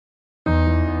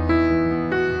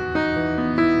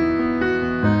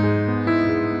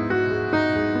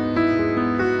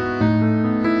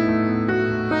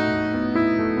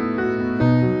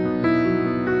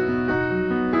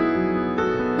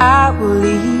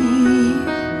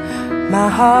my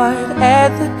heart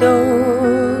at the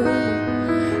door.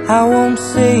 I won't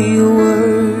say a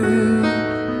word.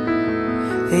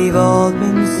 They've all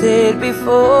been said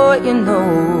before, you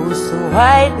know. So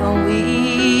why don't we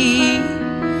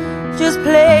just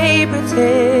play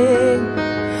pretend,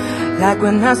 like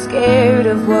we're not scared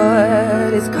of what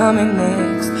is coming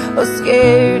next, or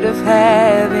scared of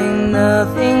having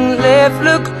nothing left.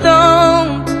 Look,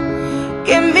 don't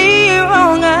get me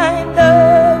wrong, I know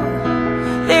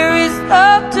there is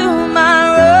up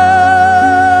tomorrow.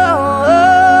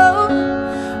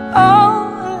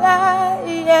 All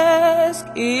I ask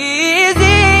is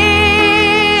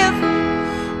if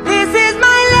this is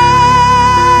my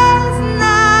last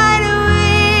night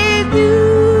with you,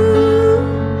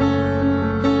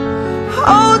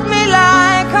 hold me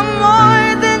like I'm more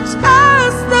than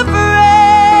just a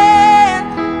friend.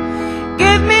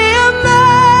 Give me a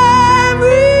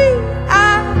memory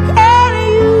I can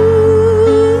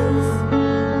use.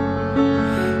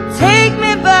 Take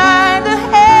me by the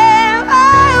hand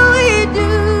while we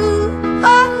do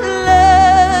what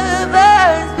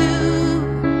lovers do.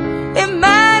 It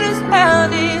matters how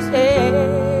this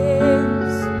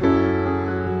ends.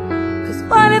 'Cause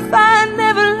what if I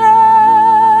never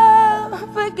love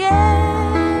again?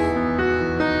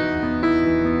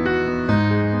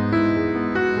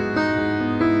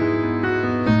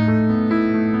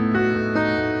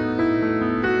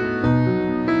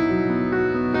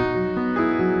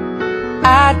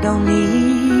 I don't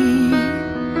need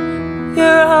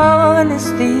your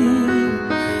honesty,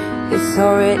 it's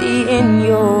already in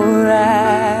your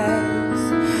eyes.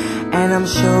 And I'm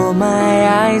sure my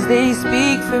eyes, they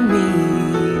speak for me.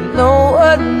 No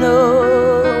one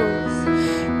knows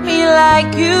me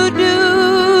like you do.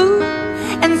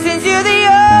 And since you're the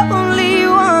only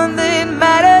one that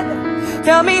mattered,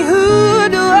 tell me, who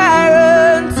do I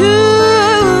run to?